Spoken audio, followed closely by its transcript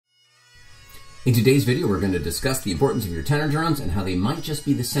In today's video, we're going to discuss the importance of your tenor drones and how they might just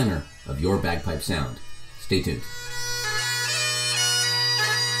be the center of your bagpipe sound. Stay tuned.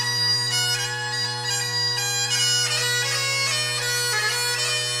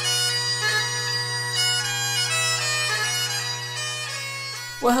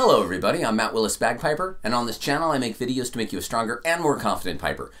 Well, hello everybody, I'm Matt Willis Bagpiper, and on this channel I make videos to make you a stronger and more confident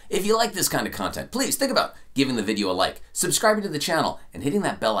piper. If you like this kind of content, please think about giving the video a like, subscribing to the channel, and hitting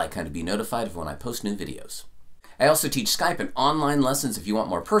that bell icon to be notified of when I post new videos. I also teach Skype and online lessons if you want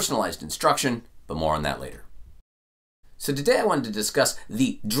more personalized instruction, but more on that later. So today I wanted to discuss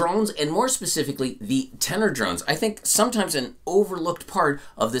the drones, and more specifically the tenor drones. I think sometimes an overlooked part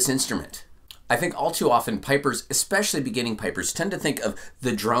of this instrument. I think all too often pipers, especially beginning pipers, tend to think of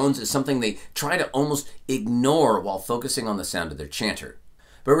the drones as something they try to almost ignore while focusing on the sound of their chanter.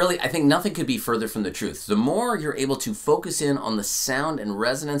 But really, I think nothing could be further from the truth. The more you're able to focus in on the sound and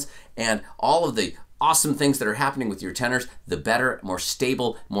resonance and all of the awesome things that are happening with your tenors, the better, more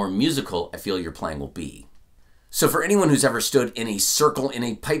stable, more musical I feel your playing will be. So for anyone who's ever stood in a circle in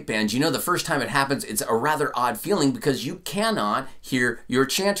a pipe band, you know the first time it happens, it's a rather odd feeling because you cannot hear your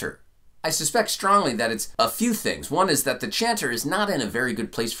chanter. I suspect strongly that it's a few things. One is that the chanter is not in a very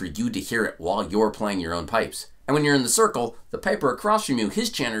good place for you to hear it while you're playing your own pipes. And when you're in the circle, the piper across from you,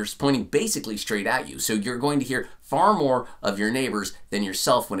 his chanter is pointing basically straight at you. So you're going to hear far more of your neighbors than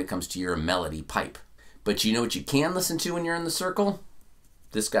yourself when it comes to your melody pipe. But you know what you can listen to when you're in the circle?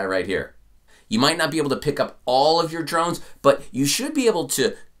 This guy right here. You might not be able to pick up all of your drones, but you should be able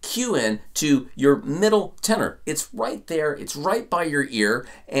to cue in to your middle tenor. It's right there, it's right by your ear,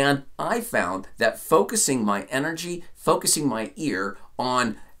 and I found that focusing my energy, focusing my ear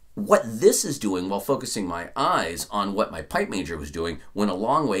on what this is doing while focusing my eyes on what my pipe major was doing went a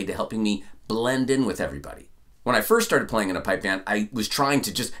long way to helping me blend in with everybody. When I first started playing in a pipe band, I was trying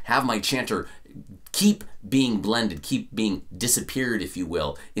to just have my chanter keep being blended, keep being disappeared, if you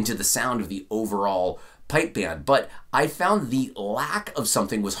will, into the sound of the overall pipe band, but I found the lack of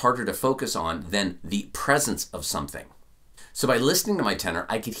something was harder to focus on than the presence of something. So by listening to my tenor,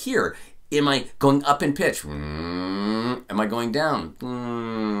 I could hear, am I going up in pitch? Am I going down?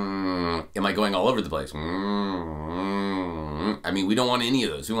 Am I going all over the place? I mean, we don't want any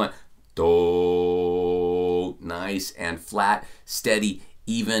of those. We want do, nice and flat, steady,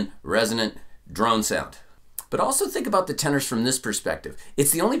 even, resonant drone sound. But also think about the tenors from this perspective.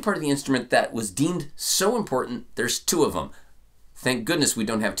 It's the only part of the instrument that was deemed so important, there's two of them. Thank goodness we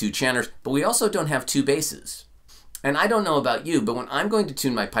don't have two chanters, but we also don't have two basses. And I don't know about you, but when I'm going to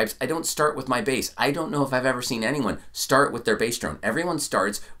tune my pipes, I don't start with my bass. I don't know if I've ever seen anyone start with their bass drone. Everyone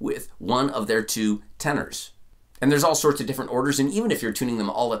starts with one of their two tenors. And there's all sorts of different orders, and even if you're tuning them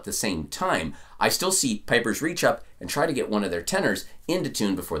all at the same time, I still see pipers reach up and try to get one of their tenors into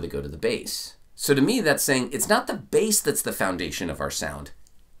tune before they go to the bass. So to me, that's saying it's not the bass that's the foundation of our sound,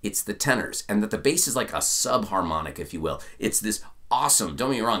 it's the tenors, and that the bass is like a subharmonic, if you will. It's this awesome, don't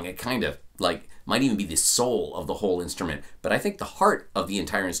get me wrong, it kind of like might even be the soul of the whole instrument, but I think the heart of the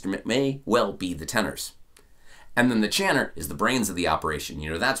entire instrument may well be the tenors. And then the chanter is the brains of the operation. You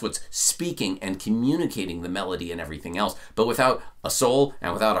know, that's what's speaking and communicating the melody and everything else. But without a soul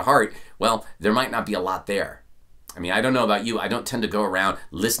and without a heart, well, there might not be a lot there. I mean, I don't know about you, I don't tend to go around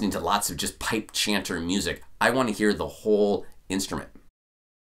listening to lots of just pipe chanter music. I want to hear the whole instrument.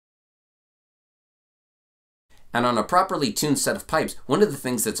 And on a properly tuned set of pipes, one of the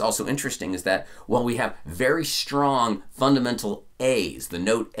things that's also interesting is that while we have very strong fundamental A's, the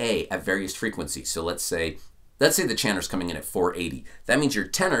note A at various frequencies, so let's say the chanter's coming in at 480. That means your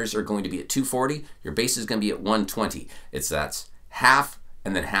tenors are going to be at 240, your bass is going to be at 120. That's half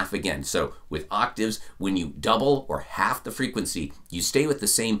and then half again. So with octaves, when you double or half the frequency, you stay with the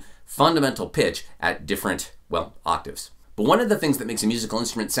same fundamental pitch at different, well, octaves. But one of the things that makes a musical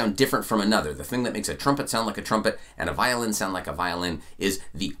instrument sound different from another, the thing that makes a trumpet sound like a trumpet and a violin sound like a violin, is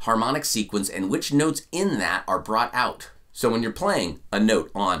the harmonic sequence and which notes in that are brought out. So when you're playing a note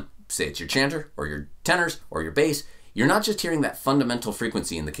on, say it's your chanter or your tenors or your bass, you're not just hearing that fundamental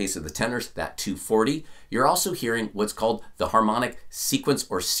frequency, in the case of the tenors, that 240, you're also hearing what's called the harmonic sequence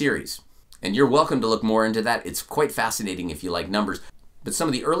or series. And you're welcome to look more into that. It's quite fascinating if you like numbers. But some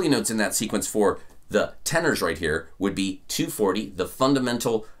of the early notes in that sequence for the tenors right here would be 240, the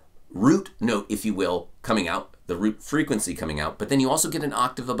fundamental root note, if you will, coming out, the root frequency coming out, but then you also get an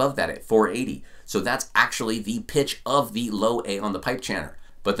octave above that at 480. So that's actually the pitch of the low A on the pipe chanter.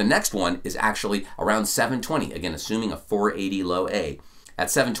 But the next one is actually around 720, again, assuming a 480 low A. At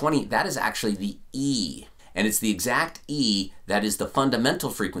 720, that is actually the E. And it's the exact E that is the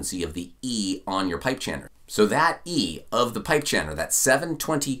fundamental frequency of the E on your pipe chanter. So that E of the pipe chanter, that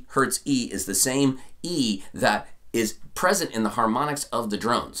 720 hertz E, is the same E that is present in the harmonics of the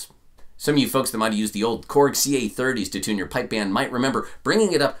drones. Some of you folks that might have used the old Korg CA30s to tune your pipe band might remember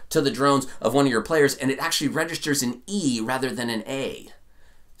bringing it up to the drones of one of your players and it actually registers an E rather than an A.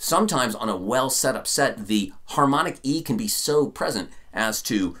 Sometimes on a well set up set, the harmonic E can be so present as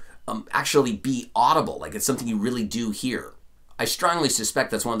to actually be audible, like it's something you really do hear. I strongly suspect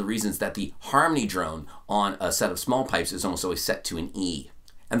that's one of the reasons that the harmony drone on a set of small pipes is almost always set to an E.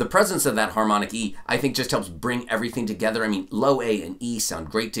 And the presence of that harmonic E, I think, just helps bring everything together. I mean, low A and E sound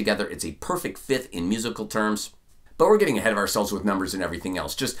great together. It's a perfect fit in musical terms. But we're getting ahead of ourselves with numbers and everything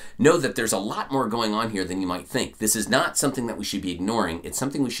else. Just know that there's a lot more going on here than you might think. This is not something that we should be ignoring. It's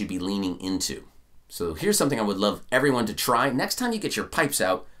something we should be leaning into. So here's something I would love everyone to try. Next time you get your pipes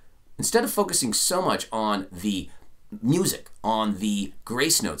out, instead of focusing so much on the music, on the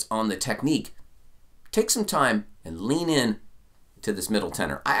grace notes, on the technique, take some time and lean in to this middle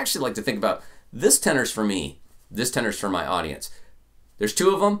tenor. I actually like to think about this tenor's for me, this tenor's for my audience. There's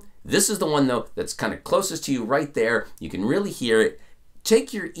two of them. This is the one though that's kind of closest to you right there. You can really hear it.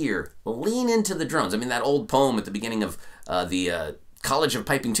 Take your ear, lean into the drones. I mean, that old poem at the beginning of the College of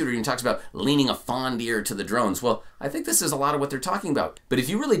Piping Tutoring talks about leaning a fond ear to the drones. Well, I think this is a lot of what they're talking about. But if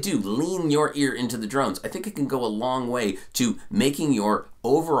you really do lean your ear into the drones, I think it can go a long way to making your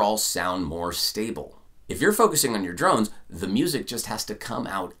overall sound more stable. If you're focusing on your drones, the music just has to come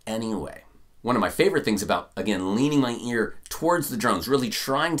out anyway. One of my favorite things about, again, leaning my ear towards the drones, really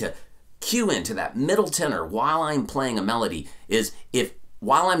trying to cue into that middle tenor while I'm playing a melody, is if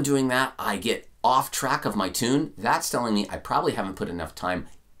while I'm doing that, I get off track of my tune, that's telling me I probably haven't put enough time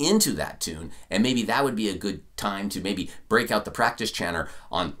into that tune, and maybe that would be a good time to maybe break out the practice chanter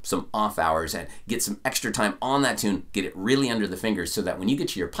on some off hours and get some extra time on that tune, get it really under the fingers so that when you get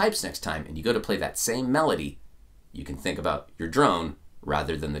to your pipes next time and you go to play that same melody, you can think about your drone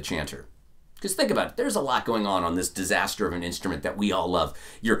rather than the chanter. Because think about it, there's a lot going on this disaster of an instrument that we all love.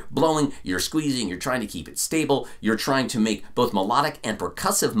 You're blowing, you're squeezing, you're trying to keep it stable, you're trying to make both melodic and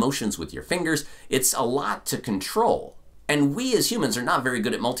percussive motions with your fingers. It's a lot to control. And we as humans are not very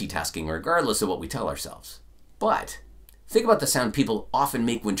good at multitasking, regardless of what we tell ourselves. But think about the sound people often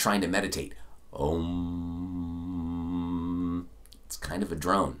make when trying to meditate. Om. It's kind of a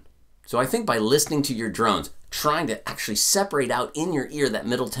drone. So I think by listening to your drones, trying to actually separate out in your ear that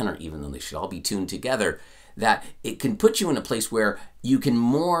middle tenor, even though they should all be tuned together, that it can put you in a place where you can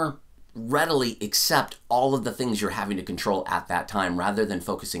more readily accept all of the things you're having to control at that time, rather than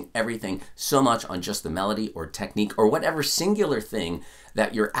focusing everything so much on just the melody or technique or whatever singular thing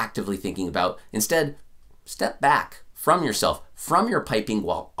that you're actively thinking about. Instead, step back from yourself, from your piping,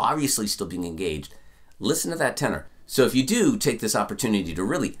 while obviously still being engaged. Listen to that tenor. So if you do take this opportunity to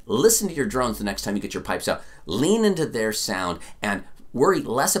really listen to your drones the next time you get your pipes out, lean into their sound and worry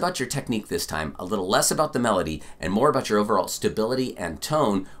less about your technique this time, a little less about the melody, and more about your overall stability and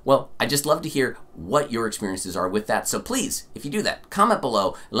tone, well, I'd just love to hear what your experiences are with that. So please, if you do that, comment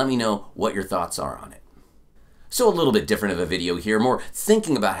below and let me know what your thoughts are on it. So a little bit different of a video here, more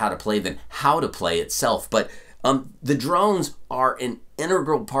thinking about how to play than how to play itself, but the drones are an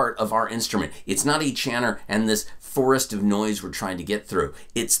integral part of our instrument. It's not a chanter and this forest of noise we're trying to get through.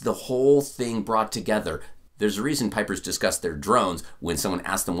 It's the whole thing brought together. There's a reason pipers discuss their drones when someone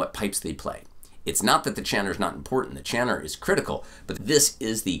asks them what pipes they play. It's not that the chanter is not important. The chanter is critical, but this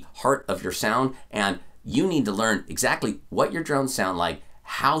is the heart of your sound, and you need to learn exactly what your drones sound like,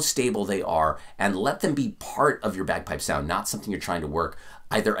 how stable they are, and let them be part of your bagpipe sound, not something you're trying to work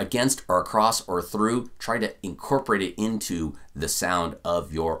either against or across or through. Try to incorporate it into the sound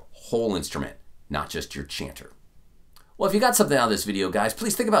of your whole instrument, not just your chanter. Well, if you got something out of this video, guys,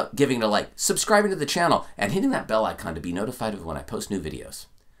 please think about giving it a like, subscribing to the channel, and hitting that bell icon to be notified of when I post new videos.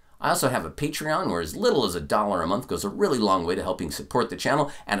 I also have a Patreon where as little as $1 a month goes a really long way to helping support the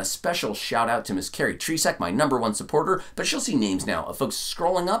channel, and a special shout out to Miss Carrie Tresek, my #1 supporter, but she'll see names now of folks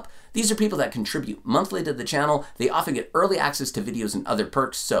scrolling up. These are people that contribute monthly to the channel. They often get early access to videos and other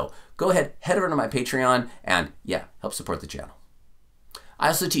perks, so go ahead, head over to my Patreon, and yeah, help support the channel. I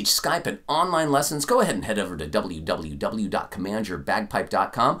also teach Skype and online lessons. Go ahead and head over to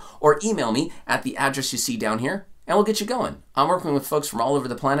www.commandyourbagpipe.com or email me at the address you see down here, and we'll get you going. I'm working with folks from all over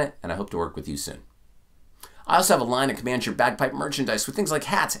the planet, and I hope to work with you soon. I also have a line of Command Your Bagpipe merchandise with things like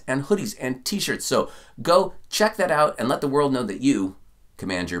hats and hoodies and t-shirts, so go check that out and let the world know that you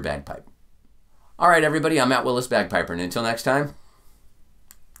command your bagpipe. All right, everybody, I'm Matt Willis Bagpiper, and until next time,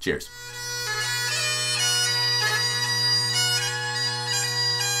 cheers.